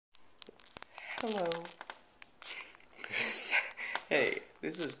Hello. Hey,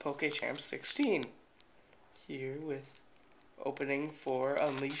 this is PokeChamp 16 here with opening 4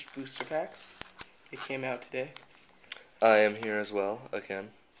 Unleashed booster packs. It came out today. I am here as well, again,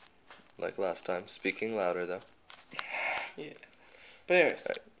 like last time. Speaking louder, though. Yeah. But anyways,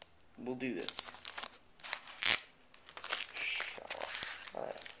 we'll do this.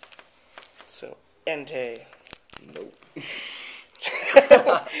 Alright. So, Entei. Nope.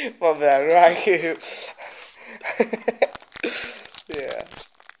 My bad, Raikou. Yeah.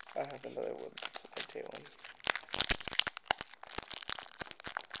 I have another one. It's an Entei one.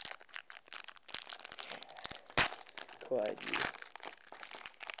 Clyde.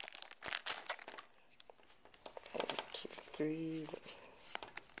 1, 2, 3.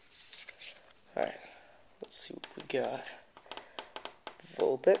 Alright. Let's see what we got.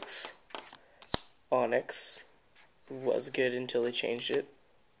 Vulpix. Onyx. Was good until they changed it.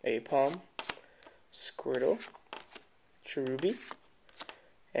 Apom. Squirtle. Cherubi.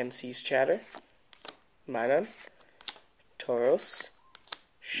 MC's Chatter. Minun. Tauros.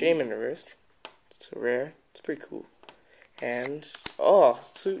 Shaman Reverse. It's a rare. It's pretty cool. And, oh,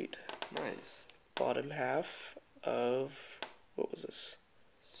 sweet. Nice. Bottom half of, what was this?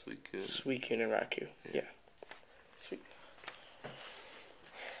 Suicune and Raikou. Yeah. Sweet.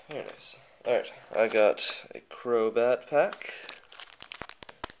 Very nice. Alright, I got a Crobat pack.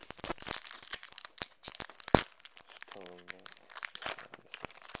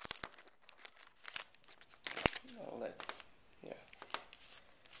 I'll let, yeah.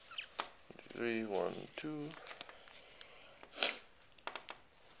 3, 1, 2.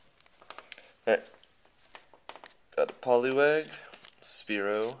 Alright. Got a Poliwag,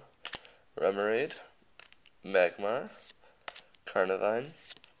 Spearow, Remoraid, Magmar, Carnivine,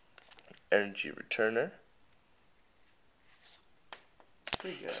 Energy Returner,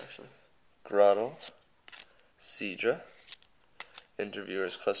 Pretty good, actually. Grottle, Seadra,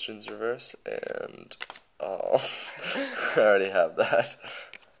 Interviewer's Questions Reverse, and oh, I already have that.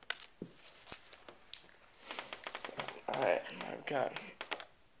 Alright, I've got.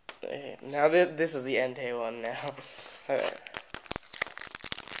 Now this is the Entei one now. Alright.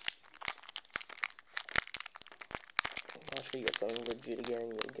 After you get something legit again,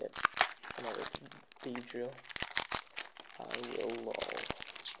 you'll get another Beedrill. I will lol.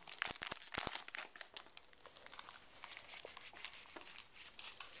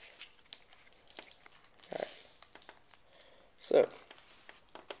 Alright. So,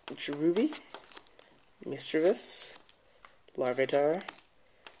 Cherubi, Mischievous, Larvitar,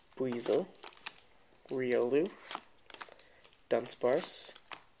 Weasel, Riolu, Dunsparce,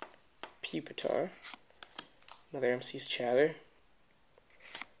 Pupitar, another MC's Chatter,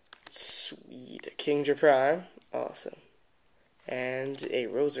 sweet, a Kingdra Prime, awesome, and a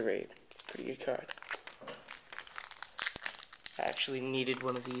Roserade. It's a pretty good card. I actually needed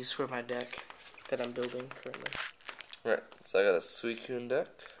one of these for my deck that I'm building currently. Right, so I got a Suicune deck.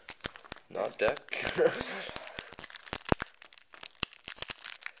 Not deck.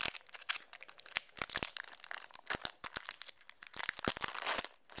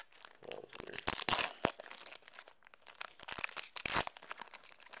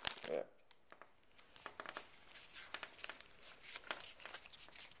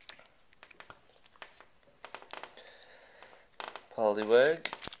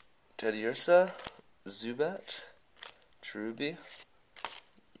 Poliwag, Teddiursa, Zubat, Cherubi,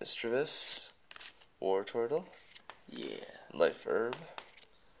 Mischievous, Wartortle, Yeah. Life Herb,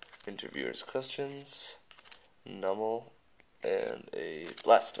 Interviewer's Questions, Numel, and a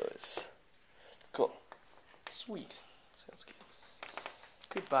Blastoise. Cool. Sweet. Sounds good.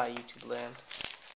 Goodbye, YouTube land.